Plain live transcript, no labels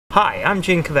Hi, I'm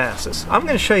Gene Cavassis. I'm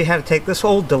going to show you how to take this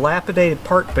old dilapidated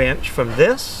park bench from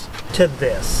this to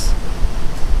this.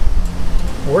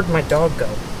 Where'd my dog go?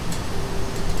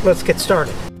 Let's get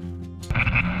started.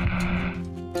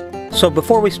 So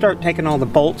before we start taking all the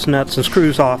bolts, nuts, and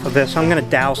screws off of this, I'm going to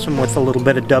douse them with a little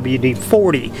bit of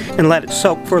WD-40 and let it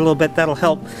soak for a little bit. That'll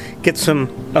help get some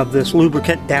of this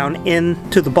lubricant down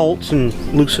into the bolts and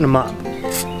loosen them up.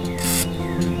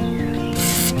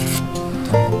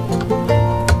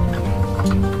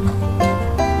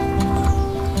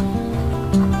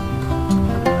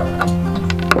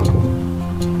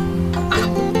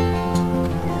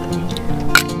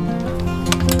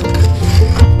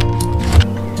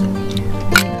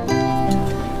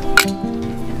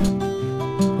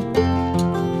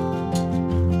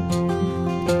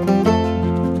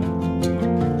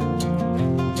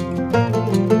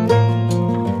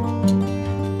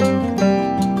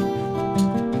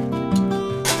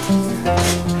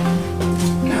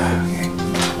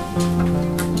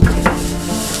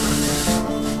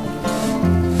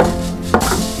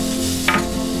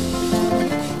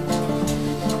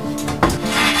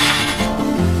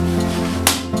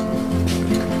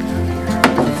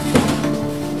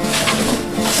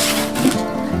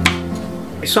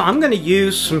 So I'm going to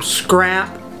use some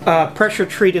scrap pressure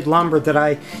treated lumber that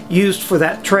I used for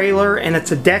that trailer, and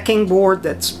it's a decking board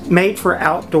that's made for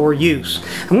outdoor use.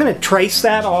 I'm going to trace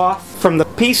that off from the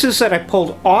pieces that I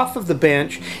pulled off of the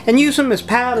bench and use them as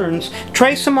patterns,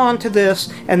 trace them onto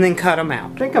this, and then cut them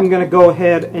out. I think I'm going to go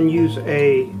ahead and use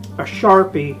a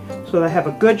Sharpie so that I have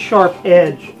a good sharp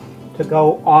edge to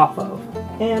go off of,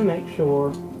 and make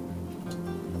sure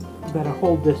that I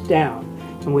hold this down.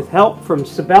 And with help from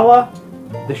Sabella,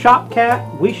 the shop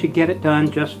cat, we should get it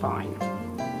done just fine.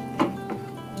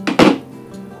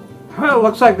 Well, it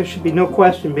looks like there should be no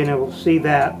question being able to see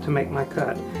that to make my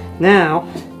cut. Now,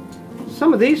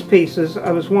 some of these pieces,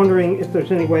 I was wondering if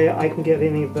there's any way I can get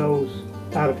any of those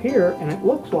out of here, and it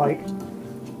looks like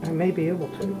I may be able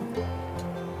to.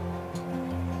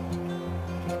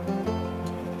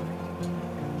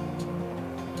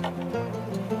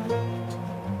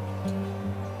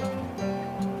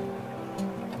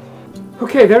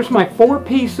 Okay, there's my 4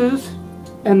 pieces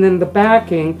and then the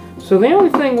backing. So the only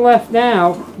thing left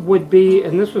now would be,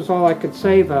 and this was all I could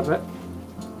save of it,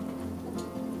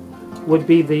 would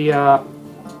be the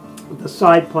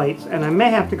side plates. And I may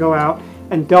have to go out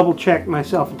and double check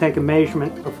myself and take a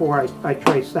measurement before I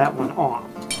trace that one off.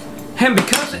 And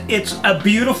because it's a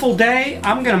beautiful day,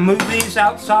 I'm going to move these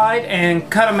outside and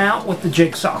cut them out with the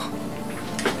jigsaw.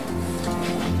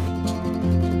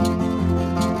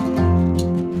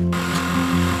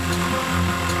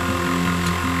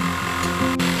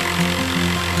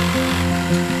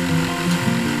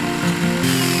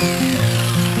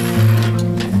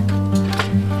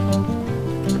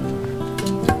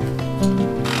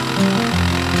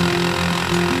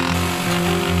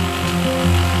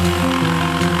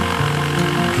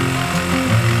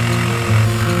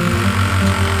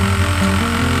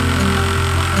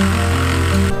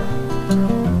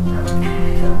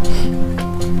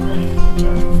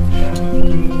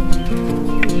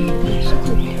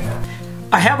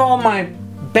 I have all my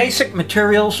basic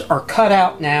materials are cut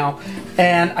out now,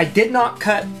 and I did not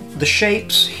cut the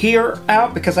shapes here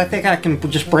out because I think I can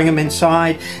just bring them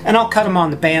inside, and I'll cut them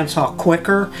on the bandsaw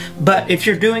quicker. But if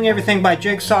you're doing everything by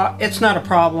jigsaw, it's not a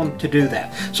problem to do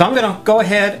that. So I'm going to go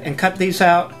ahead and cut these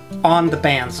out on the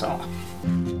bandsaw.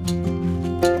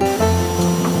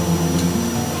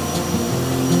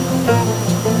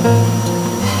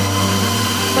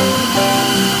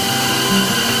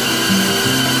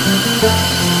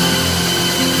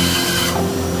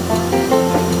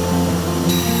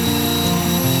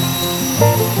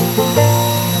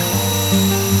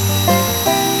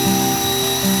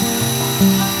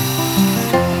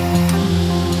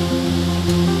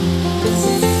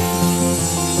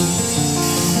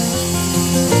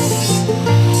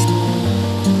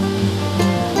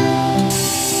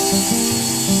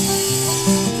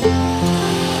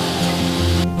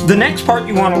 The next part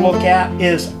you want to look at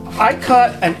is I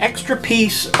cut an extra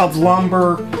piece of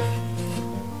lumber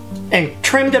and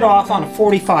trimmed it off on a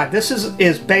 45. This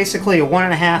is basically a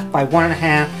 1.5 by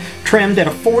 1.5, trimmed at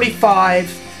a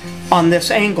 45 on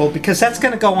this angle because that's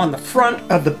going to go on the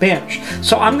front of the bench.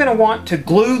 So I'm going to want to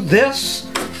glue this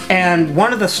and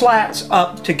one of the slats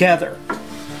up together.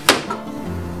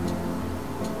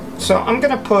 So I'm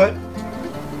going to put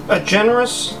a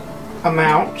generous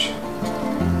amount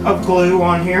of glue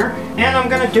on here, and I'm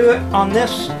going to do it on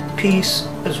this piece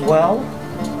as well.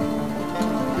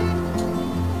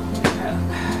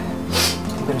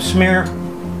 I'm going to smear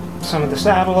some of this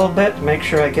out a little bit to make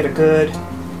sure I get a good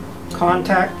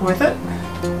contact with it.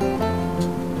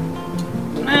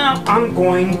 Now I'm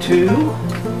going to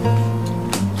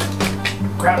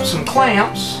grab some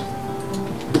clamps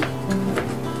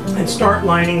and start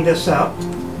lining this up.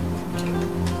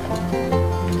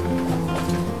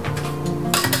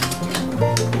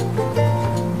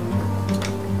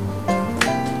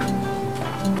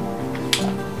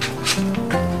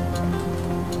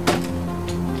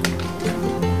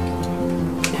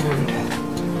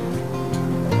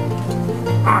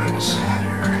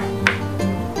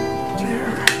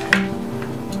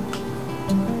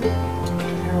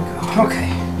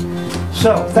 Okay,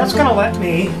 so that's going to let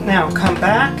me now come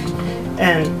back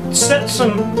and set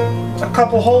a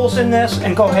couple holes in this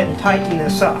and go ahead and tighten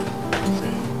this up.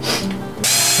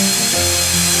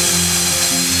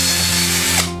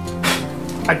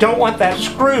 I don't want that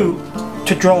screw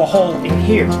to drill a hole in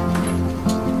here.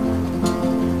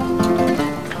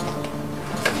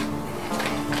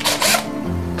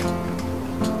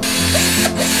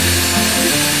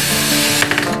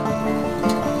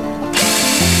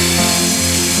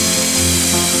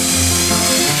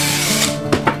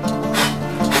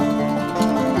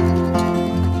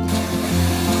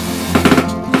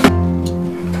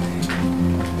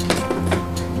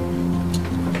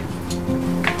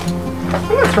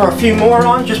 Throw a few more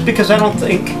on just because I don't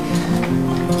think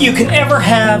you can ever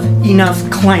have enough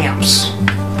clamps.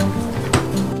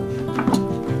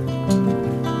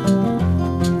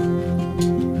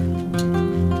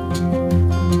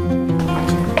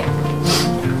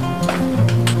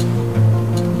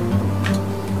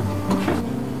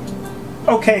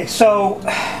 Okay, so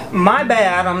my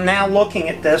bad. I'm now looking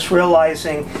at this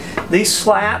realizing these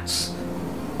slats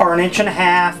are 1.5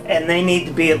 inches and they need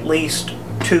to be at least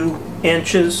 2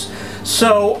 inches.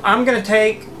 So I'm going to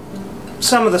take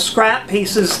some of the scrap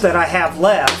pieces that I have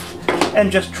left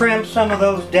and just trim some of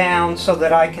those down so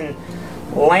that I can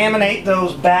laminate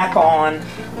those back on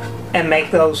and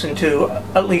make those into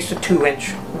at least a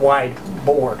 2-inch wide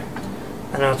board.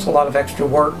 I know it's a lot of extra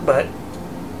work, but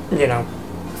you know,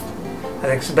 I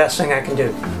think it's the best thing I can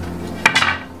do.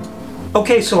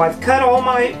 Okay, so I've cut all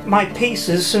my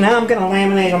pieces, so now I'm going to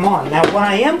laminate them on. Now what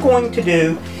I am going to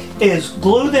do is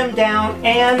glue them down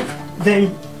and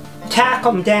then tack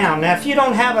them down. Now if you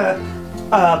don't have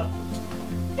a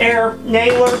air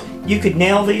nailer, you could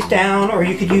nail these down or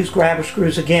you could use grabber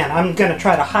screws again. I'm going to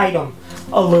try to hide them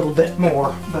a little bit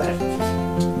more, but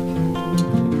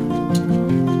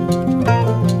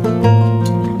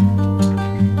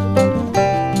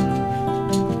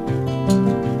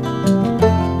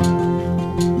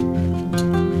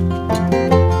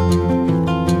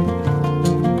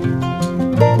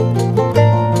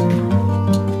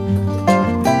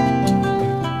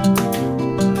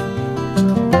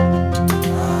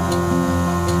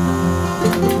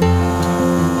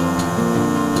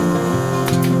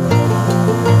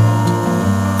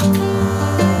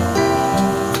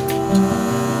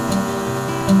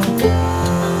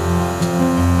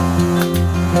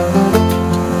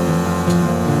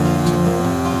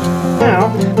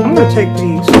I'm going to take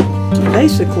these,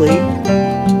 basically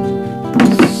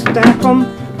stack them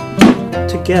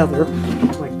together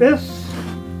like this.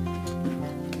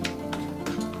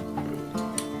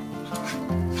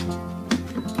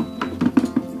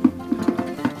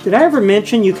 Did I ever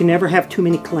mention you can never have too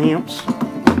many clamps?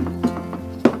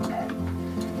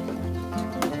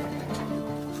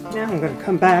 Now I'm going to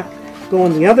come back, go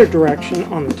in the other direction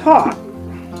on the top.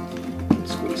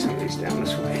 Squeeze some of these down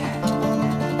this way.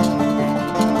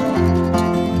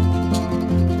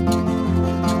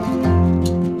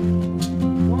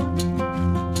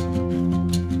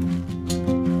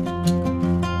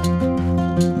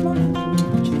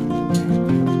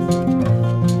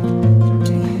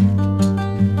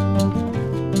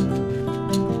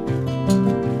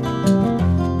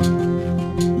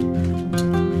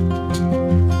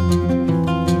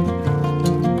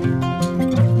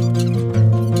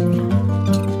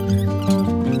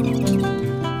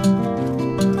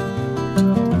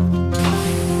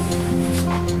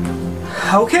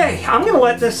 Okay, I'm going to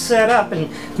let this set up and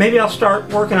maybe I'll start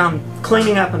working on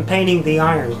cleaning up and painting the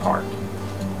iron part.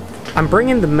 I'm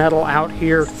bringing the metal out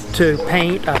here to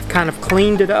paint. I've kind of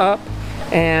cleaned it up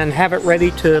and have it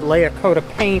ready to lay a coat of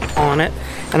paint on it.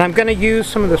 And I'm going to use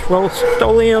some of this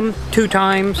Rust-Oleum 2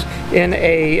 times in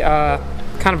a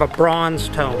kind of a bronze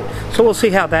tone. So we'll see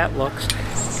how that looks.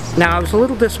 Now I was a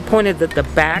little disappointed that the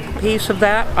back piece of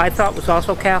that I thought was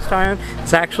also cast iron.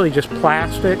 It's actually just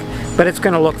plastic, but it's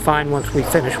going to look fine once we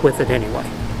finish with it anyway.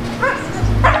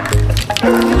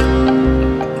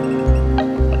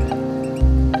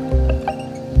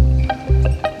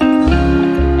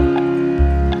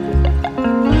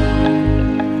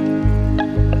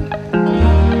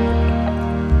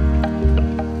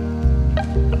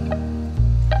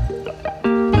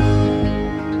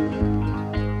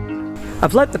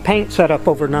 I've let the paint set up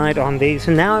overnight on these,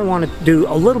 and now I want to do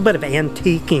a little bit of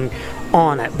antiquing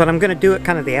on it, but I'm going to do it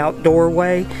kind of the outdoor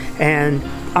way, and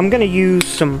I'm going to use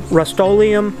some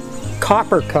Rust-Oleum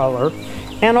copper color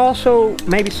and also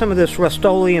maybe some of this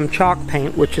Rust-Oleum chalk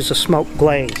paint, which is a smoke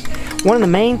glaze. One of the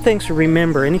main things to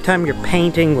remember anytime you're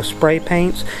painting with spray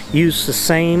paints, use the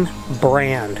same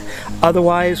brand.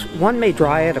 Otherwise, one may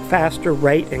dry at a faster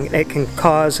rate and it can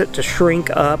cause it to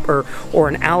shrink up or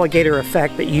an alligator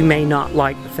effect that you may not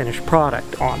like the finished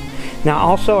product on. Now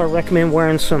also I recommend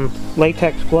wearing some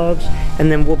latex gloves,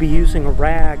 and then we'll be using a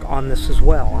rag on this as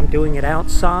well. I'm doing it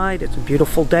outside, it's a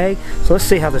beautiful day, so let's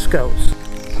see how this goes.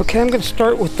 Okay, I'm going to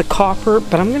start with the copper,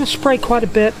 but I'm going to spray quite a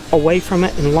bit away from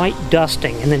it in light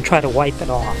dusting and then try to wipe it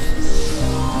off.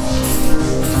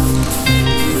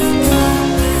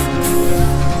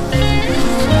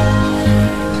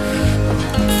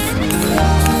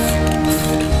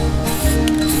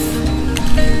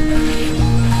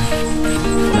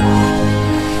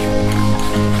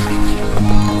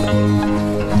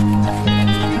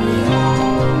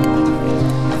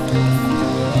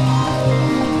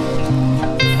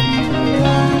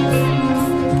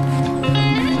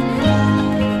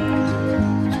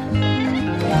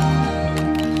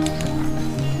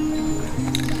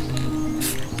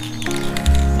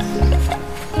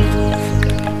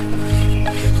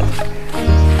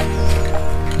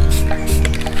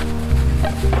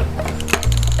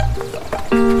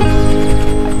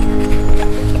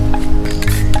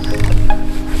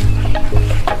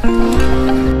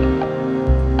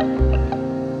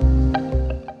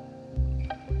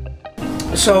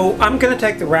 So I'm going to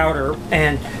take the router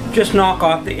and just knock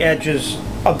off the edges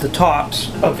of the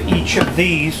tops of each of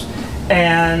these,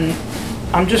 and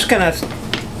I'm just going to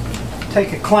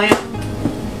take a clamp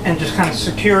and just kind of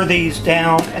secure these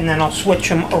down, and then I'll switch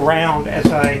them around as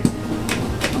I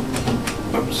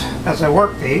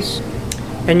work these.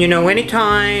 And you know,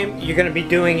 anytime you're going to be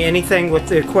doing anything with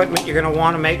the equipment, you're going to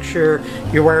want to make sure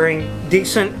you're wearing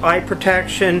decent eye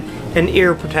protection and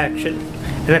ear protection.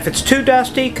 And if it's too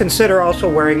dusty, consider also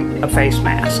wearing a face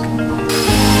mask.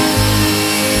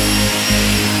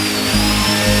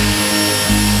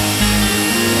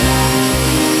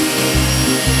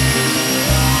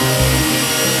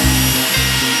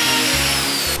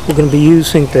 We're going to be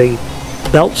using the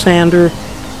belt sander,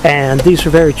 and these are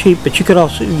very cheap, but you could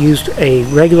also use a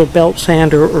regular belt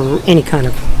sander or any kind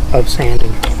of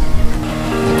sanding.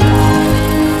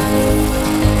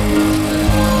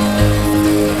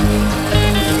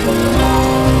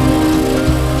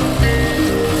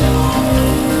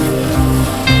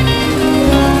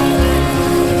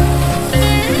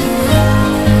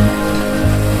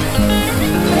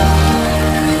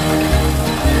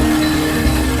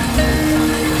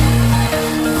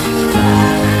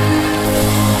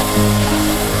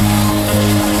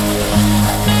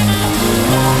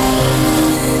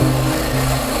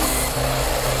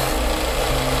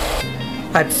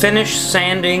 I've finished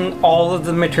sanding all of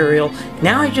the material.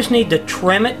 Now I just need to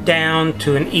trim it down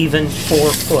to an even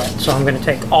 4 foot. So I'm going to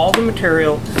take all the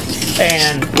material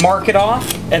and mark it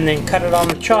off and then cut it on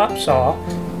the chop saw.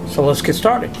 So let's get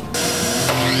started.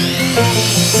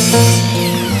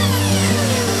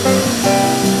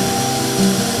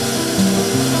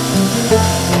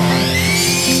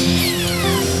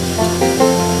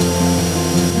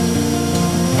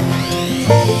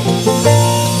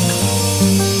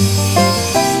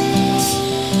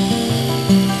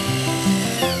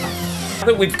 Now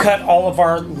that we've cut all of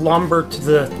our lumber to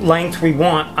the length we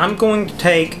want, I'm going to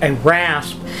take a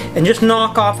rasp and just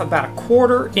knock off about a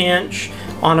 1/4 inch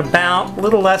on about a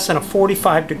little less than a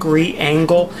 45-degree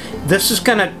angle. This is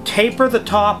going to taper the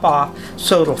top off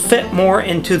so it'll fit more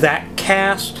into that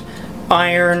cast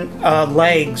iron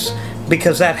legs,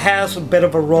 because that has a bit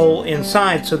of a roll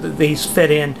inside so that these fit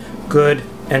in good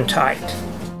and tight.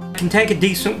 I can take a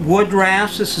decent wood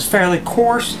rasp. This is fairly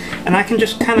coarse, and I can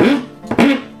just kind of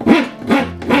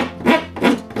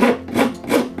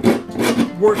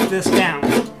work this down.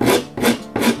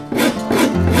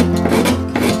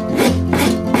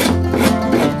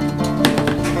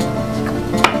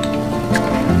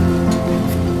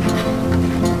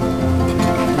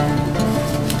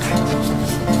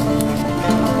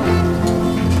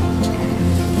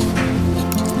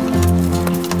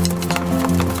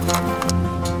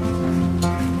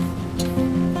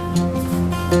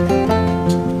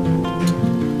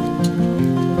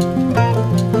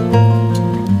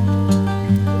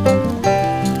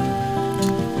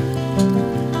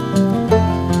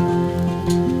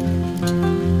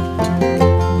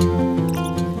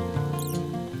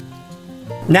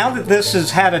 Now that this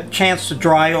has had a chance to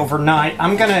dry overnight,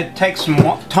 I'm going to take some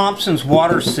Thompson's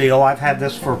Water Seal, I've had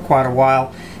this for quite a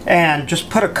while, and just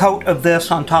put a coat of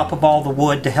this on top of all the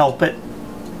wood to help it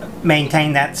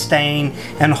maintain that stain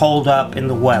and hold up in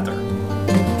the weather.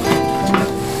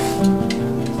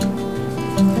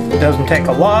 It doesn't take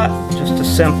a lot, just a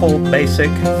simple basic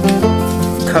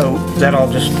coat that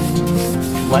I'll just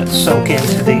let soak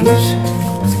into these.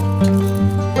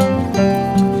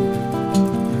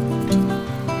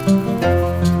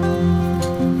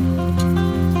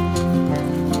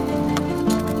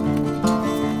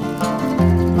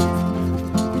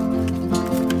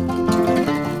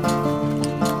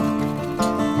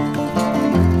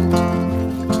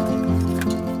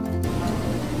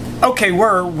 Okay,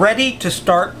 we're ready to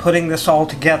start putting this all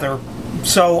together.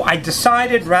 So I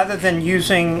decided, rather than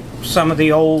using some of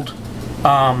the old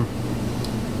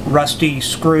rusty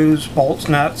screws, bolts,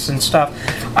 nuts, and stuff,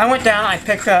 I went down, I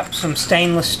picked up some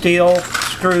stainless steel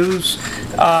screws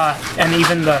and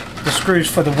even the screws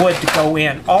for the wood to go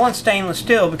in. All in stainless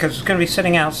steel because it's going to be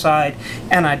sitting outside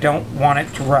and I don't want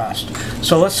it to rust.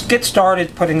 So let's get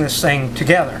started putting this thing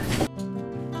together.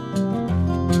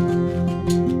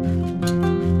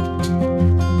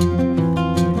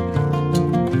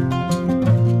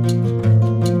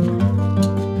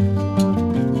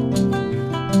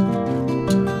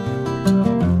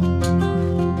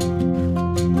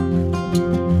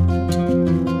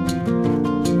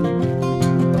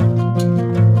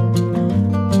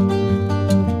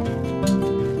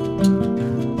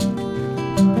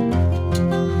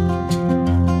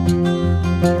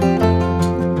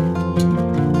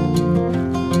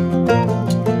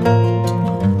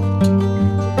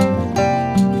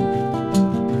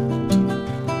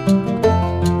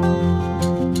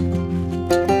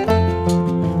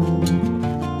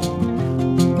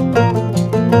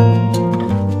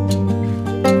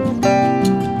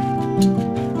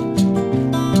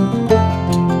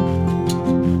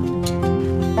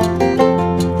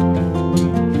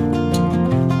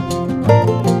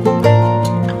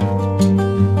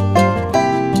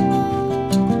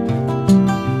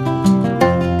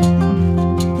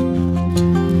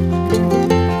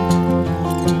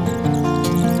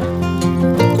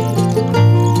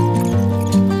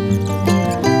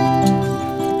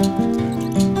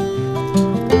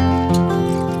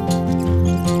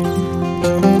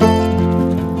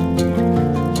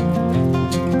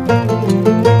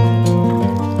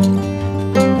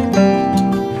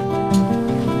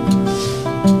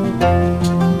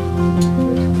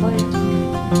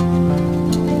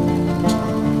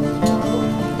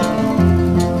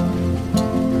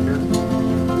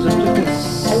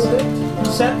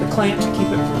 Set the clamp to keep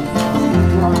it from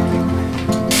drying.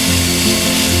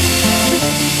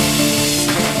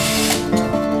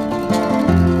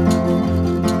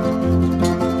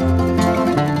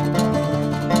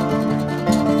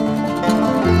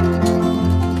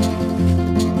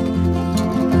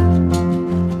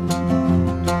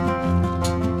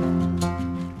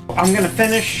 I'm going to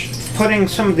finish putting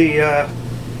some of the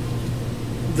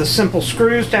simple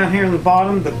screws down here in the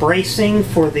bottom, the bracing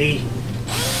for the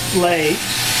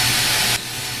legs.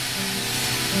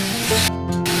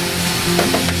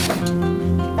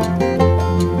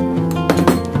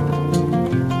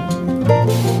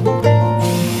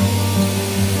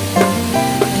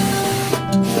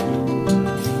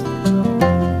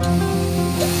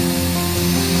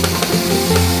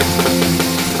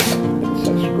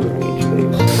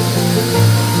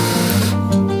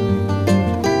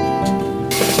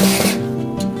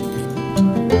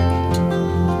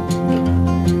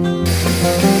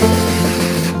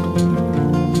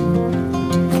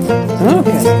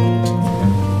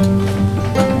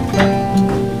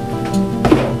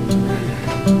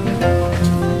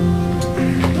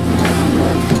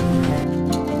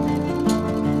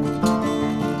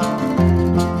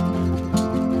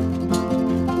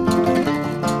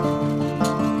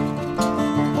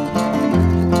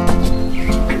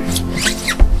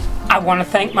 I want to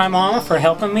thank my mama for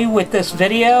helping me with this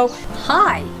video.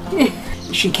 Hi.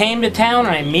 She came to town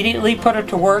and I immediately put her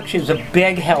to work. She was a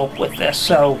big help with this,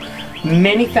 so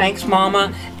many thanks,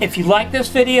 Mama. If you like this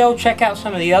video, check out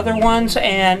some of the other ones,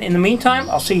 and in the meantime,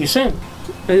 I'll see you soon.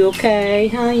 Are you okay?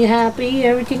 Huh? You happy?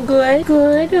 Everything good?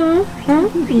 Good, huh?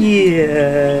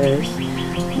 Yes.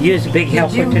 You was a big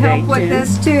help with today, too. Did you help with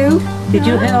this, too? Did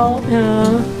you help?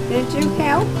 Did you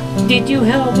help? Did you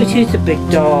help? She's a big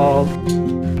dog.